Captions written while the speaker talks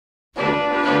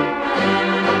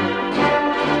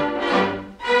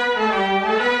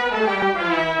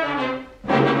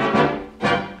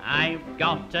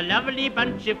got a lovely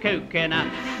bunch of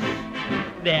coconuts.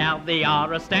 There they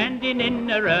are a-standing in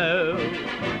a row.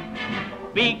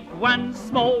 Big ones,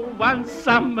 small ones,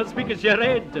 some as big as your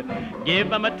head.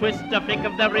 Give 'em a twist, a flick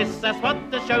of the wrist, that's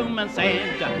what the showman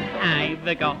said.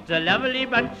 I've got a lovely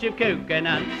bunch of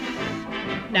coconuts.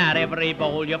 Not every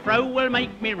ball you throw will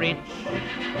make me rich.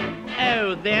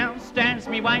 Oh, there stands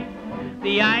me wife,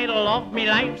 the idol of me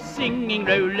life, singing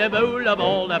roll-a-bowl-a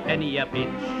ball, a penny a pitch.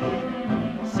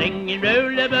 Singing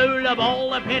roll-a-bowl-a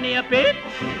ball, a penny a pitch.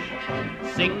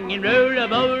 Singing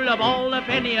roll-a-bowl-a ball, a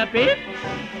penny a pitch.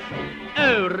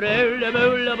 Oh,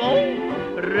 roll-a-bowl-a ball,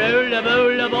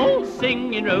 roll-a-bowl-a ball,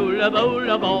 singing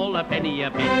roll-a-bowl-a ball, a penny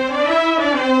a pitch.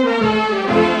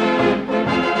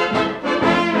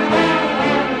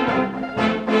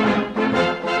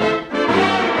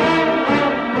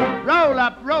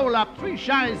 Roll up, 3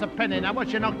 shillings a penny. Now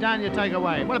what you knock down, you take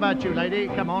away. What about you, lady?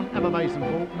 Come on, have a basin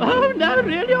full. Oh, no,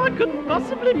 really, I couldn't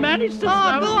possibly manage to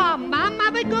Oh, go on, Mum,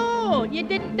 have a go. You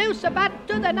didn't do so bad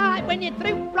to the night when you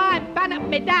threw frying pan at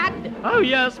me dad. Oh,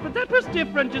 yes, but that was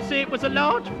different, you see. It was a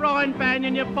large frying pan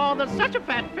and your father's such a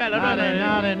fat fella,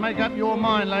 Now then, make up your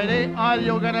mind, lady. Either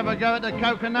you're going to have a go at the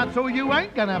coconuts or you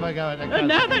ain't going to have a go at the coconuts.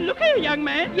 Now then, look here, young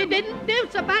man. You didn't do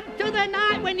so bad to the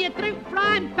night when you threw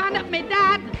frying pan at me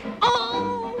dad. Oh!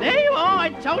 There you are. I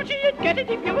told you you'd get it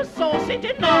if you were saucy,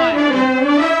 didn't I?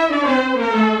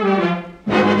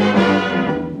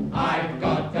 I've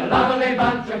got a lovely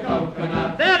bunch of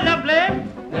coconuts. They're lovely.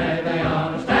 There they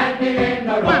are, standing in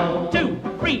a row. 1, 2,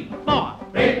 3, 4.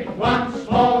 Big ones,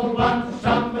 small ones,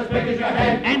 some as big as your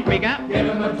head. And bigger. Give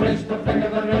 'em a twist, a flick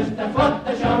of the wrist, that's what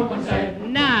the showman said.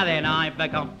 Now then, I've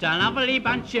got a lovely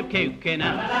bunch of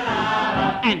coconuts.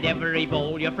 And every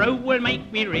ball you throw will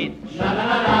make me rich.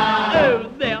 Oh,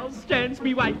 there stands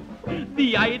me wife,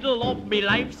 the idol of me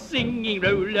life, singing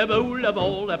roll-a-bowl-a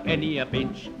ball, a penny a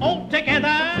pitch. All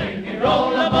together. Singing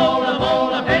roll-a-bowl-a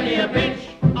ball, a penny a pitch.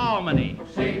 Harmony.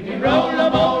 Singing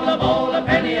roll-a-bowl-a ball, a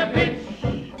penny a pitch.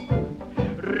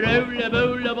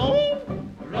 Roll-a-bowl-a ball.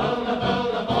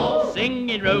 Roll-a-bowl-a ball.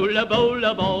 Singing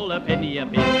roll-a-bowl-a ball, a penny a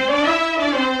pitch.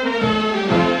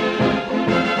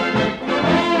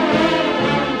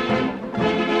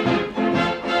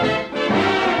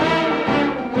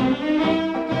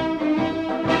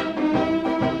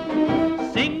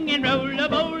 Singing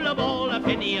roll-a-bowl-a ball, a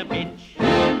penny a pitch.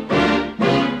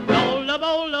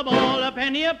 Roll-a-bowl-a ball, a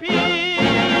penny a pitch.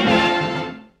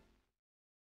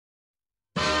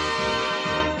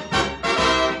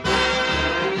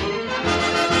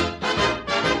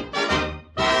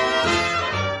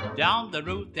 Down the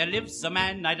road there lives a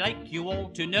man I'd like you all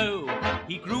to know.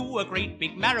 He grew a great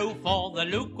big marrow for the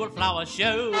local flower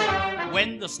show.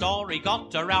 When the story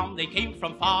got around, they came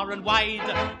from far and wide.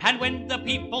 And when the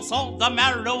people saw the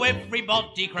marrow,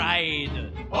 everybody cried,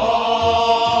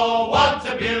 Oh, what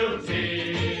a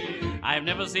beauty! I've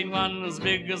never seen one as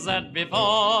big as that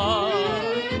before.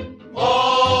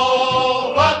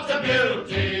 Oh, what a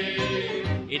beauty!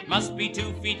 It must be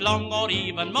 2 feet long or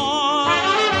even more.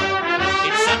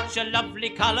 It's such a lovely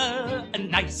colour, and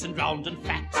nice and round and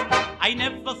fat. I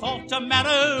never thought a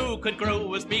marrow could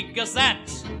grow as big as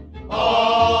that.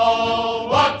 Oh,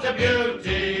 what a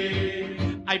beauty!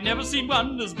 I've never seen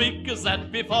one as big as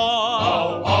that before.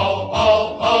 Oh, oh,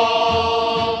 oh,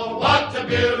 oh, what a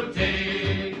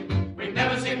beauty! We've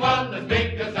never seen one as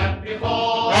big as that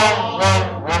before.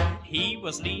 He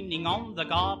was leaning on the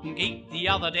garden gate the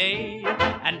other day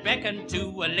and beckoned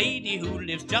to a lady who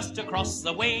lives just across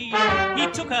the way. He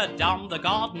took her down the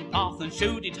garden path and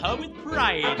showed it her with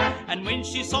pride. And when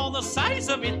she saw the size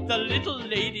of it, the little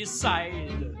lady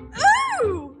sighed.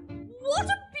 Oh, what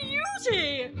a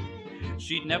beauty!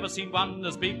 She'd never seen one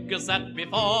as big as that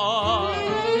before.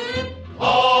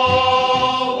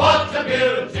 Oh, what a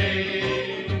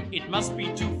beauty! It must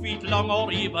be 2 feet long or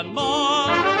even more.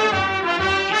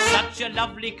 It's such a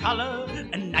lovely colour,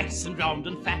 and nice and round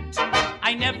and fat.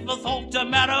 I never thought a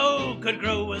marrow could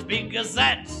grow as big as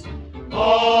that.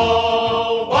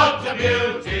 Oh, what a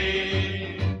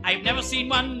beauty! I've never seen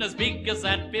one as big as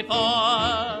that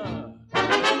before.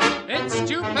 It's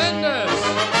stupendous!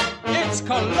 It's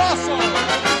colossal!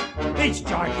 It's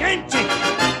gigantic!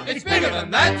 It's bigger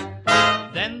than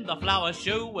that! Then the flower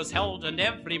show was held and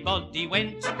everybody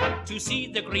went to see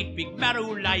the great big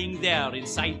marrow lying there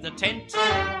inside the tent.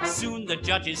 Soon the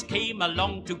judges came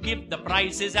along to give the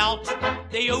prizes out.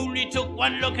 They only took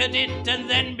one look at it and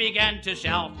then began to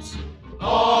shout.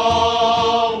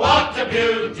 Oh, what a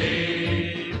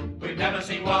beauty! We've never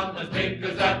seen one as big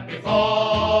as that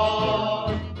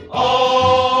before.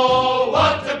 Oh,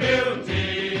 what a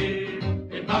beauty!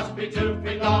 It must be 2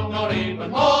 feet long or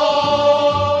even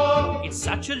more. It's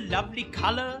such a lovely lovely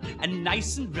colour and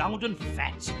nice and round and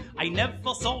fat. I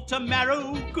never thought a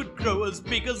marrow could grow as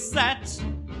big as that.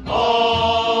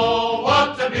 Oh,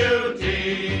 what a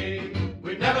beauty!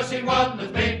 We've never seen one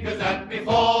as big as that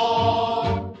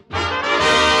before.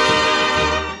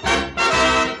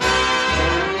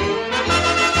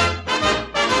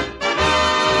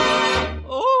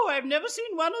 Oh, I've never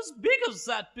seen one as big as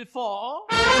that before.